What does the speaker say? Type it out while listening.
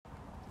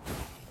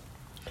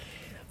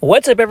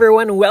What's up,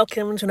 everyone?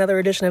 Welcome to another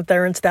edition of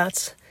Theron's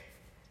Thoughts.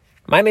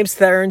 My name's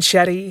Theron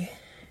Shetty.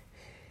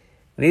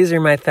 These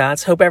are my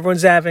thoughts. Hope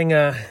everyone's having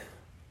a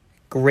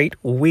great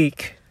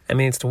week. I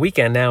mean, it's the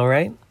weekend now,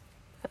 right?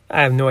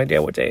 I have no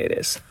idea what day it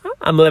is.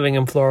 I'm living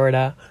in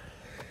Florida.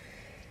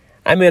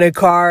 I'm in a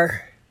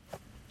car.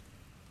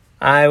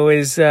 I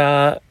was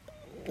trying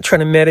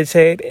to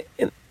meditate.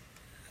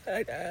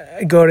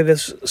 I go to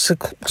this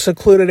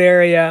secluded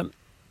area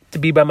to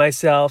be by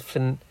myself,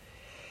 and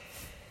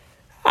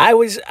I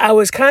was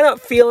kind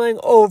of feeling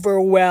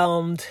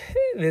overwhelmed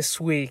this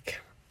week.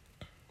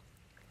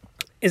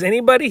 Is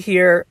anybody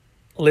here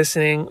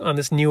listening on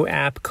this new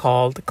app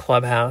called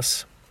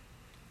Clubhouse?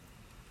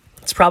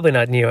 It's probably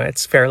not new.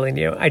 It's fairly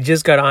new. I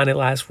just got on it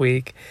last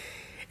week.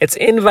 It's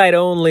invite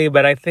only,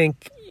 but I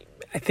think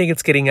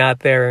it's getting out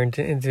there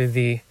into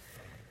the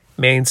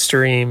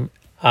mainstream.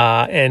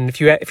 And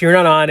if you're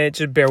not on it,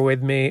 just bear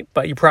with me.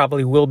 But you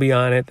probably will be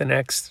on it the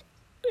next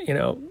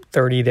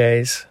 30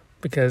 days.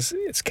 Because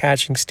it's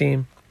catching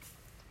steam.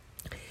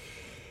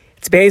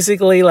 It's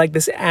basically like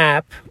this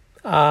app,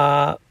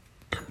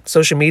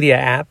 social media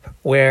app,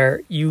 where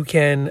you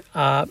can,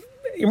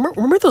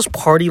 remember those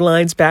party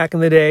lines back in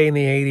the day in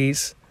the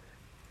 80s?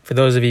 For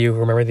those of you who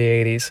remember the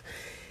 80s.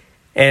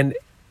 And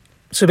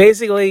so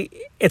basically,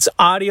 it's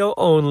audio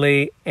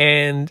only,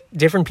 and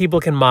different people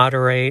can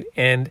moderate,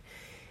 and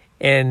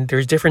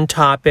there's different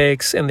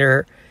topics, and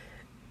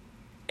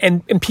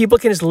people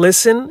can just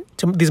listen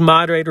to these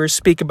moderators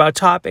speak about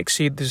topics.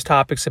 So there's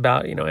topics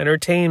about,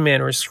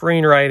 entertainment or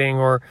screenwriting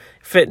or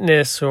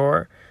fitness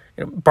or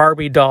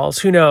Barbie dolls.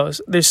 Who knows?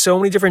 There's so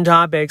many different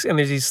topics, and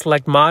there's these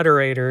select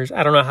moderators.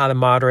 I don't know how the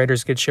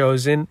moderators get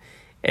chosen.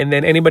 And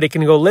then anybody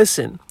can go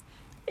listen.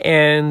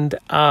 And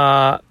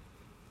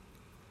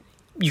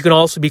you can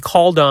also be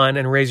called on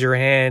and raise your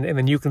hand, and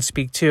then you can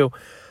speak too.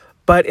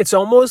 But it's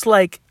almost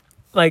like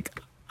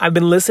I've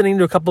been listening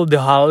to a couple of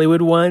the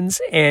Hollywood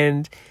ones,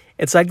 and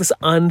it's like this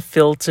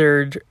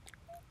unfiltered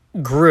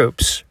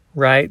groups,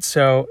 right?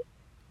 So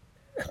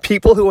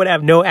people who would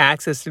have no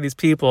access to these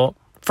people,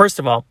 first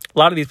of all, a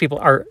lot of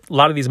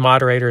these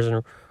moderators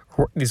and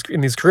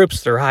in these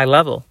groups, they're high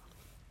level.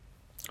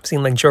 I've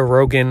seen like Joe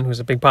Rogan, who's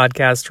a big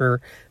podcaster,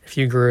 a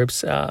few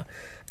groups, a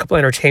couple of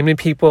entertainment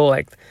people,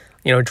 like,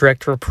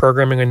 director of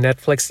programming on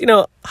Netflix,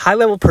 high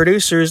level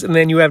producers. And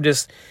then you have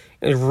just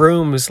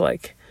rooms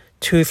like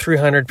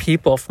 200-300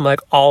 people from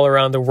like all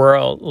around the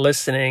world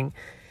listening.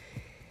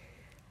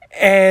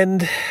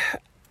 And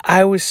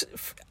I was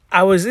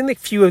in a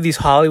few of these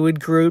Hollywood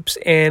groups,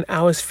 and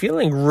I was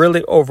feeling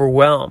really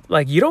overwhelmed.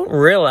 Like, you don't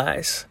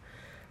realize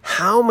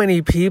how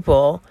many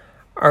people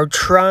are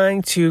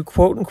trying to,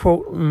 quote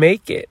unquote,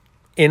 make it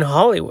in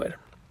Hollywood.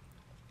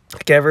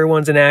 Like,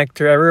 everyone's an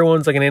actor,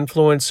 everyone's like an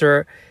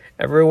influencer,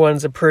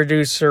 everyone's a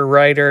producer,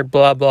 writer,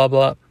 blah, blah,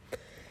 blah.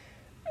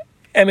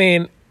 I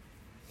mean,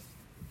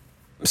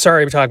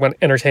 sorry to talk about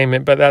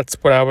entertainment, but that's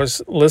what I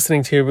was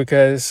listening to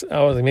because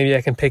I was like, maybe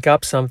I can pick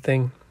up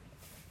something.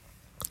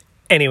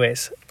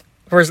 Anyways,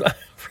 first,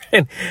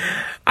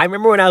 I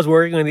remember when I was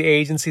working on the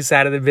agency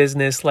side of the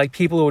business, like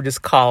people would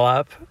just call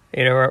up,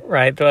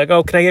 right? They're like,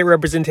 oh, can I get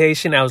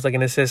representation? I was like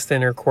an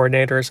assistant or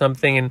coordinator or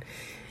something. And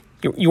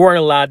you weren't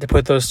allowed to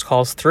put those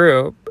calls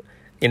through,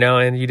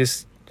 and you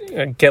just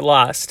get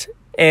lost.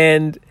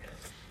 And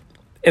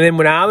then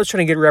when I was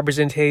trying to get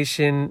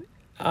representation,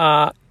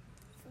 a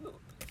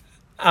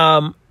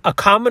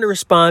common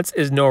response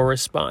is no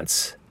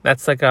response.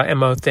 That's like a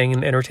MO thing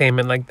in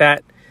entertainment, like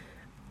that.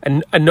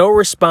 A no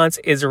response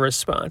is a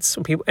response.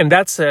 And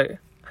that's a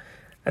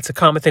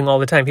common thing all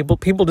the time.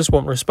 People just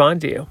won't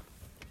respond to you.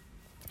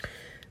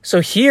 So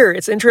here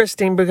it's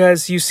interesting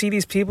because you see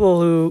these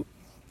people who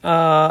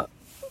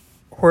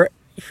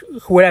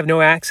would have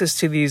no access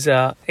to these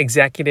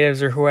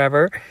executives or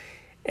whoever,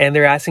 and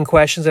they're asking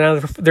questions,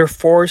 and they're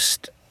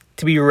forced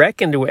to be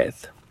reckoned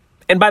with.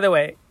 And by the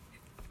way,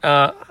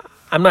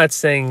 I'm not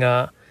saying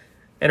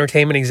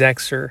entertainment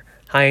execs are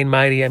high and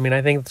mighty. I mean,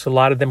 I think there's a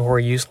lot of them who are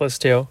useless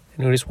too,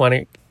 and who just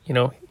want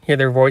to, hear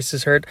their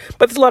voices heard.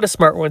 But there's a lot of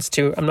smart ones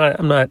too. I'm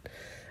not,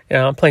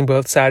 I'm playing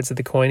both sides of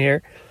the coin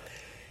here.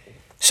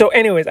 So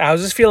anyways, I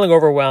was just feeling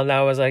overwhelmed.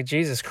 I was like,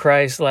 Jesus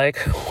Christ, like,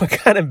 what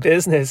kind of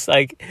business?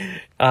 Like,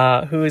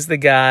 who is the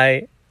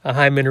guy,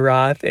 Hyman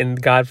Roth in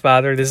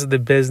Godfather? This is the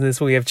business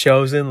we have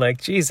chosen.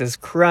 Like, Jesus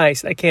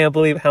Christ, I can't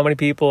believe how many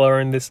people are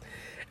in this.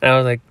 And I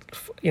was like,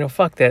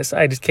 fuck this.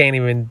 I just can't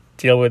even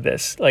deal with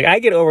this. Like, I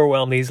get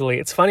overwhelmed easily.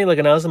 It's funny, like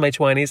when I was in my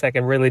 20s, I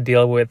can really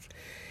deal with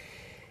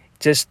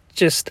just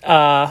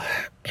a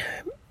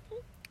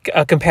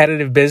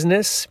competitive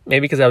business.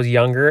 Maybe because I was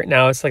younger.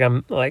 Now it's like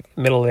I'm like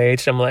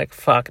middle-aged. I'm like,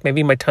 fuck,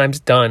 maybe my time's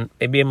done.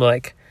 Maybe I'm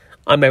like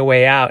on my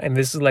way out. And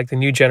this is like the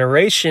new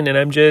generation. And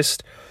I'm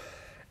just,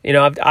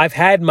 I've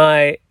had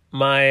my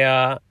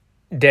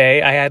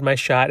day. I had my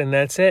shot, and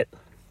that's it.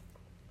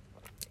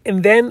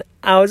 And then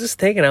I was just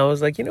thinking, I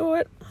was like, you know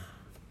what?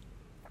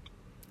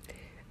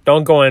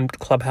 Don't go on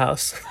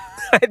Clubhouse.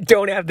 I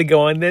don't have to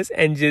go on this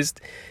and just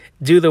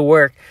do the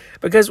work.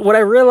 Because what I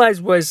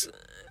realized was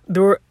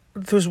there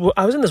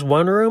I was in this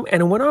one room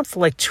and it went on for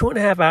like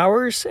 2.5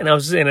 hours, and I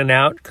was in and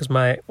out because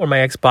one of my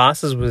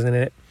ex-bosses was in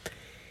it,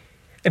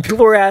 and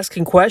people were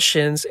asking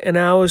questions, and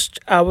I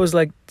was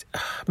like,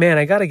 man,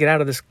 I got to get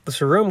out of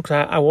this room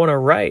because I want to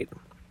write.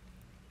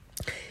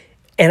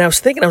 And I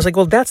was like,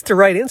 well, that's the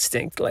right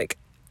instinct. Like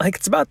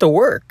it's about the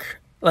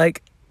work.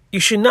 Like, you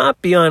should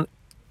not be on.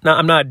 Now,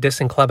 I'm not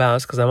dissing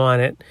Clubhouse because I'm on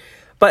it,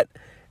 but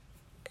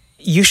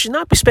you should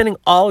not be spending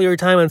all your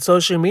time on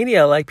social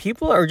media. Like,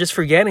 people are just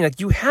forgetting, like,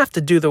 you have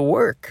to do the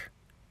work,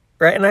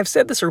 right? And I've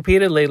said this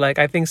repeatedly. Like,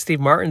 I think Steve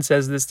Martin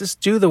says this, just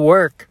do the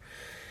work.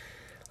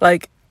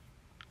 Like,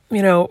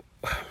 maybe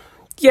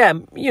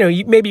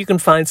you can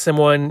find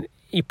someone,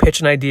 you pitch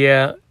an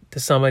idea to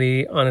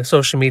somebody on a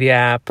social media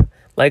app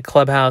like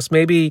Clubhouse.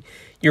 Maybe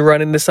you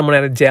run into someone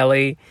at a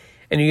deli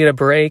and you get a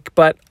break.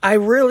 But I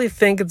really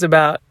think it's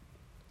about,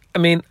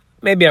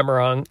 maybe I'm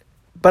wrong,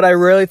 but I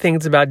really think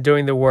it's about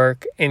doing the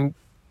work and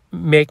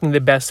making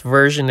the best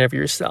version of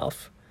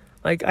yourself.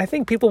 Like, I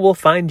think people will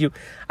find you.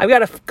 I've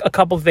got a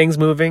couple things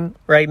moving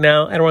right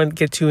now. I don't want to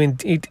get too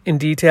in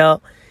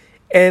detail.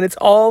 And it's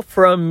all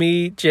from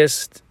me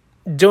just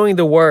doing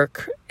the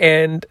work.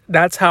 And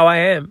that's how I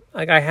am.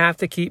 Like, I have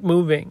to keep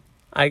moving.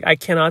 I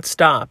cannot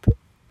stop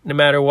no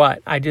matter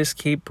what. I just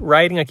keep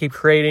writing. I keep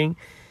creating.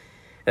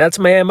 And that's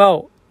my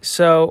MO.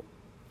 So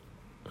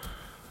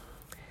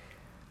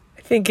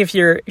I think if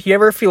you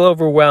ever feel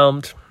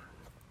overwhelmed,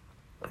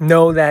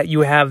 know that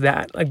you have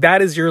that. Like,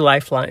 that is your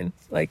lifeline.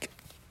 Like,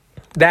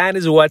 that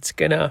is what's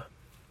gonna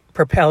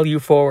propel you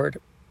forward.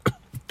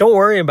 Don't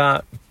worry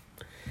about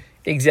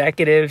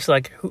executives,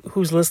 like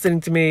who's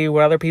listening to me,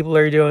 what other people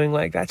are doing.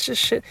 Like, that's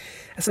just shit.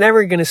 That's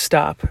never gonna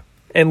stop.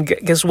 And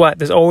guess what?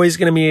 There's always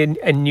gonna be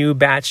a new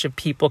batch of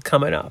people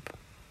coming up.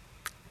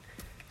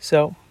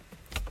 So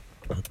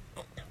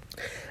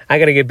I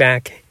gotta get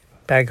back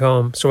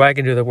home so I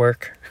can do the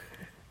work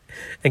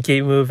and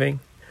keep moving.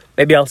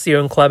 Maybe I'll see you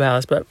in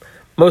Clubhouse, but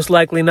most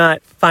likely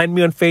not. Find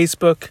me on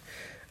Facebook,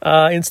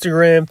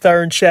 Instagram,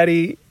 Theron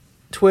Shetty,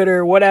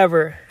 Twitter,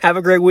 whatever. Have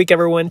a great week,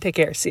 everyone. Take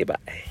care. See you. Bye.